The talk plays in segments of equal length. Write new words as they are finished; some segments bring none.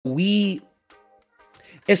we,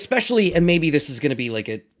 especially, and maybe this is going to be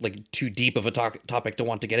like too deep of a topic to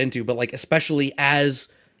want to get into, but like especially as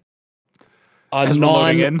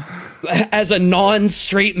a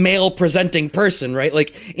non-straight male presenting person, right?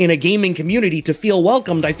 Like in a gaming community, to feel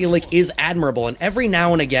welcomed, I feel like is admirable. And every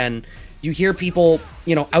now and again, you hear people,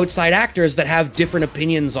 you know, outside actors that have different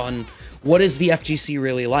opinions on what is the FGC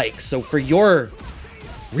really like. So for your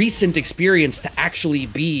recent experience to actually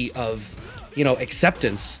be of, you know,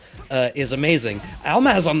 acceptance is amazing.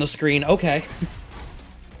 Almaz on the screen, okay.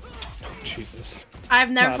 Oh, Jesus.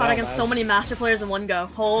 I've never fought against so many master players in one go.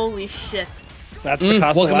 Holy shit. That's the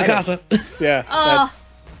Casa. Welcome to Casa. Yeah. That's...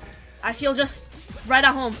 I feel just right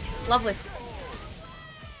at home. Lovely.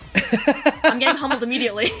 I'm getting humbled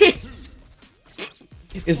immediately.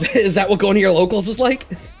 Is that what going to your locals is like?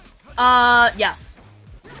 Yes.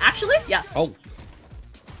 Actually, yes. Oh.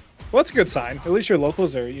 Well, that's a good sign. At least your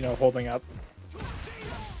locals are, you know, holding up.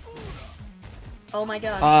 Oh my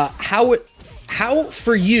god. How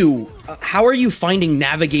for you, how are you finding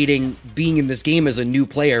navigating being in this game as a new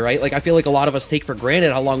player, right? Like, I feel like a lot of us take for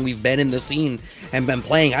granted how long we've been in the scene and been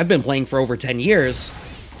playing. I've been playing for over 10 years.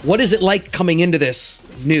 What is it like coming into this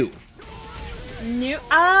new?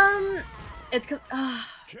 It's cause,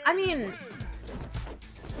 I mean,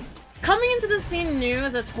 coming into the scene new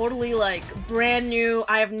as a totally, like, brand new,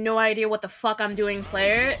 I have no idea what the fuck I'm doing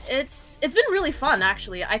player, it's been really fun,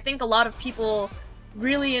 actually. I think a lot of people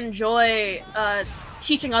really enjoy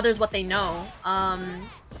teaching others what they know. I've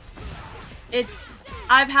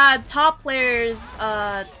had top players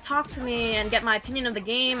talk to me and get my opinion of the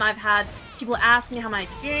game. I've had people ask me how my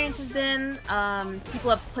experience has been. People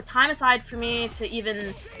have put time aside for me to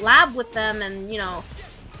even lab with them, and, you know,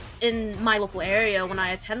 in my local area, when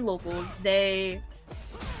I attend locals, they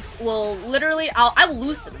will literally, I will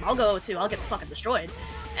lose to them. I'll get fucking destroyed.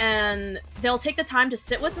 And they'll take the time to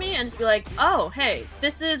sit with me and just be like, oh, hey,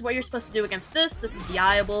 this is what you're supposed to do against this. This is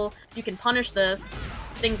DIable. You can punish this.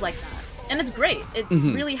 Things like that. And it's great. It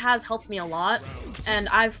really has helped me a lot. And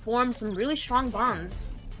I've formed some really strong bonds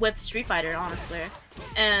with Street Fighter, honestly.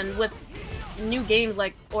 And with new games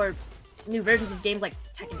like, or new versions of games like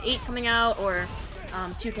Tekken 8 coming out, or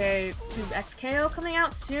 2XKO coming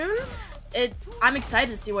out soon, I'm excited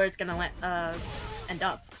to see where it's gonna end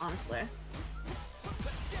up, honestly.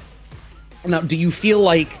 Now, do you feel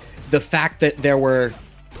like the fact that there were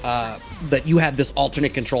that you had this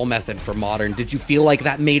alternate control method for Modern, did you feel like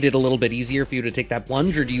that made it a little bit easier for you to take that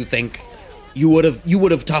plunge, or do you think you would have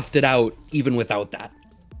toughed it out even without that?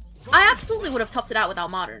 I absolutely would have toughed it out without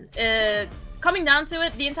Modern. Coming down to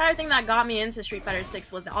it, the entire thing that got me into Street Fighter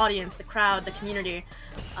 6 was the audience, the crowd, the community.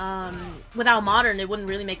 Without Modern, it wouldn't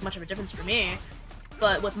really make much of a difference for me.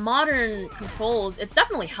 But with Modern controls, it's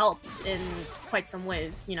definitely helped in quite some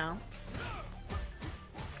ways, you know.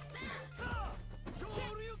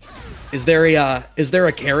 Is there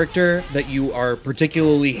a character that you are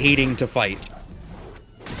particularly hating to fight?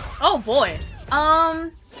 Oh boy.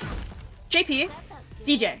 JP,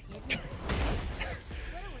 DJ.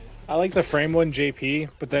 I like the frame one JP,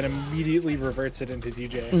 but then immediately reverts it into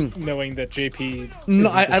DJ, knowing that JP. No,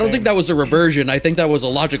 I don't think that was a reversion. I think that was a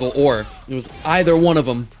logical or. It was either one of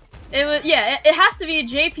them. It was, yeah. It has to be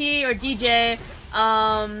JP or DJ.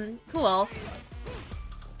 Who else?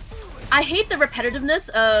 I hate the repetitiveness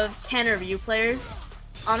of canon review players,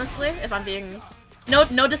 honestly, if I'm being... No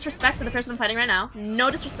disrespect to the person I'm fighting right now.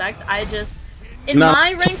 No disrespect. I just... In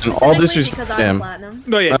my rank specifically, because I'm platinum.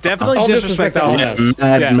 No, yeah, definitely disrespect to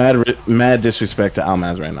Almaz. Mad disrespect to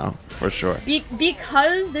Almaz right now, for sure.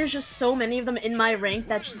 Because there's just so many of them in my rank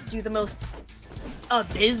that just do the most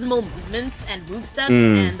abysmal movements and movesets,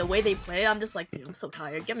 and the way they play, I'm just like, dude, I'm so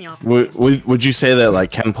tired. Get me off this game. Would you say that, like,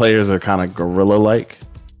 Ken players are kind of gorilla-like?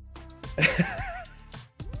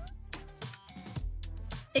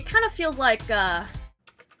 It kind of feels like, yeah,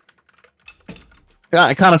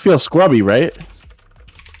 it kind of feels scrubby, right?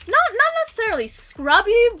 Not necessarily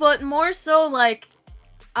scrubby, but more so like,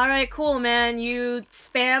 alright, cool, man, you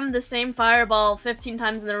spam the same fireball 15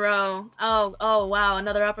 times in a row. Oh, wow,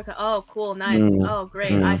 another uppercut. Oh, cool, nice. Oh,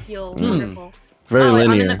 great, I feel wonderful. Very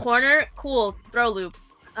linear. I'm in the corner. Cool, throw loop.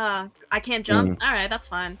 I can't jump. Alright, that's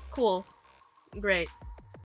fine. Cool. Great.